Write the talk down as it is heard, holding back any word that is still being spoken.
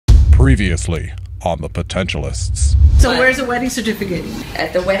Previously on the Potentialists. So where's the wedding certificate?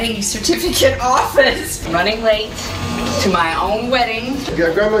 At the wedding certificate office. Running late to my own wedding.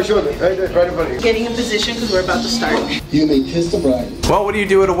 Yeah, grab my shoulder. Right in front of you. Getting in position because we're about to start. You may kiss the bride. Well, what do you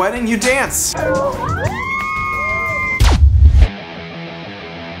do at a wedding? You dance.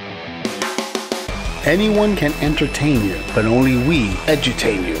 Anyone can entertain you, but only we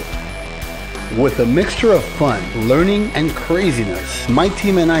edutain you. With a mixture of fun, learning, and craziness, my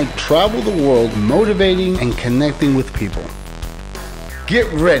team and I travel the world motivating and connecting with people. Get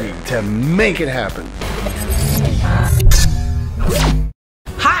ready to make it happen.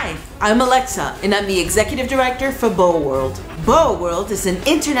 Hi, I'm Alexa, and I'm the Executive Director for BOWAworld. BOWAworld is an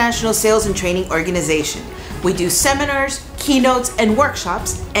international sales and training organization. We do seminars, keynotes, and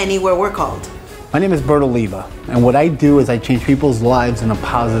workshops anywhere we're called. My name is Bert Oliva, and what I do is I change people's lives in a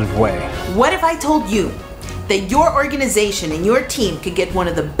positive way. What if I told you that your organization and your team could get one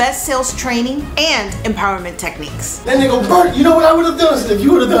of the best sales training and empowerment techniques? Then they go, Bert, you know what I would have done? I said, if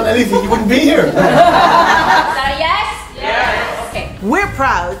you would have done anything, you wouldn't be here. Is that a yes? Yes. Okay. We're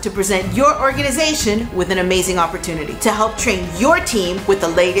proud to present your organization with an amazing opportunity to help train your team with the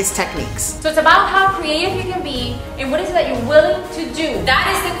latest techniques. So it's about how creative you can be and what is it that you're willing to do.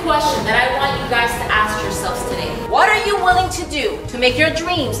 That is the question that I want you guys to ask yourselves today. What are you willing to do to make your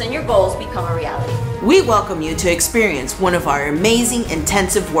dreams and your goals become a reality? We welcome you to experience one of our amazing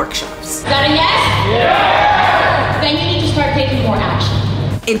intensive workshops. Is that a yes? Yeah! Then you need to start taking more action.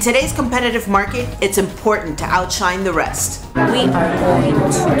 In today's competitive market, it's important to outshine the rest. We are going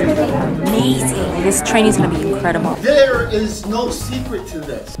to do amazing. This training is going to be incredible. There is no secret to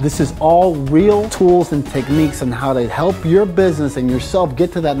this. This is all real tools and techniques on how to help your business and yourself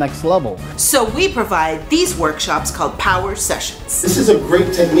get to that next level. So we provide these workshops called Power Sessions. This is a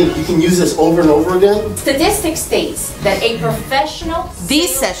great technique. You can use this over and over again. Statistics states that a professional...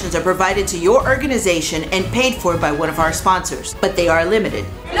 These sessions are provided to your organization and paid for by one of our sponsors, but they are limited.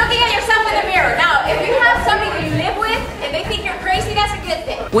 Looking at yourself in the mirror. Now, if you have somebody that you live with and they think you're crazy, that's a good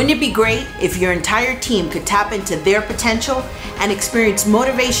thing. Wouldn't it be great if your entire team could tap into their potential and experience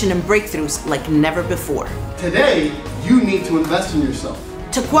motivation and breakthroughs like never before? Today, you need to invest in yourself.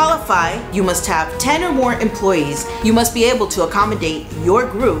 To qualify, you must have 10 or more employees, you must be able to accommodate your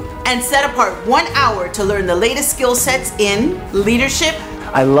group, and set apart 1 hour to learn the latest skill sets in leadership.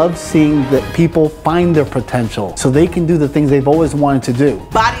 I love seeing that people find their potential so they can do the things they've always wanted to do.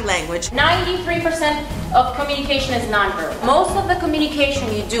 Body language. 93% of communication is nonverbal. Most of the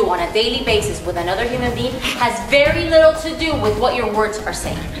communication you do on a daily basis with another human being has very little to do with what your words are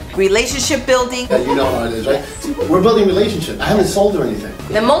saying. Relationship building. Yeah, you know how it is, right? We're building relationships. I haven't sold her anything.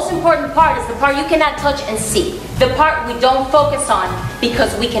 The most important part is the part you cannot touch and see. The part we don't focus on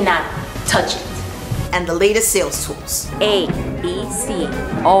because we cannot touch it. And the latest sales tools. A, B, C,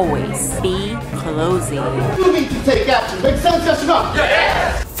 always be closing. You need to take action. Make sense, yes or no?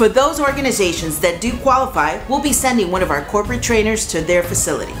 Yes! For those organizations that do qualify, we'll be sending one of our corporate trainers to their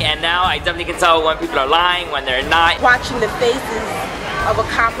facility. And now I definitely can tell when people are lying, when they're not. Watching the faces of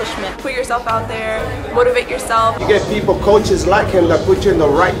accomplishment. Put yourself out there, motivate yourself. You get people, coaches like him that put you in the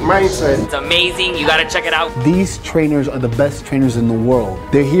right mindset. It's amazing, you gotta check it out. These trainers are the best trainers in the world.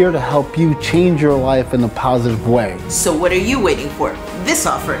 They're here to help you change your life in a positive way. So what are you waiting for? This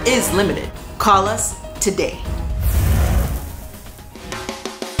offer is limited. Call us today.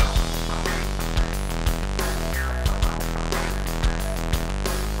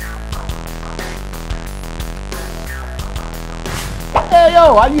 Hey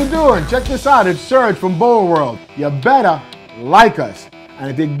yo, how you doing? Check this out, it's Serge from BOWAworld. You better like us. And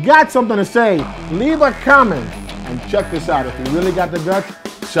if you got something to say, leave a comment. And check this out, if you really got the guts,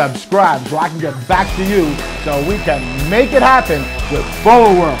 subscribe so I can get back to you so we can make it happen with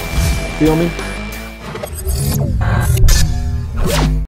BOWAworld. Feel me?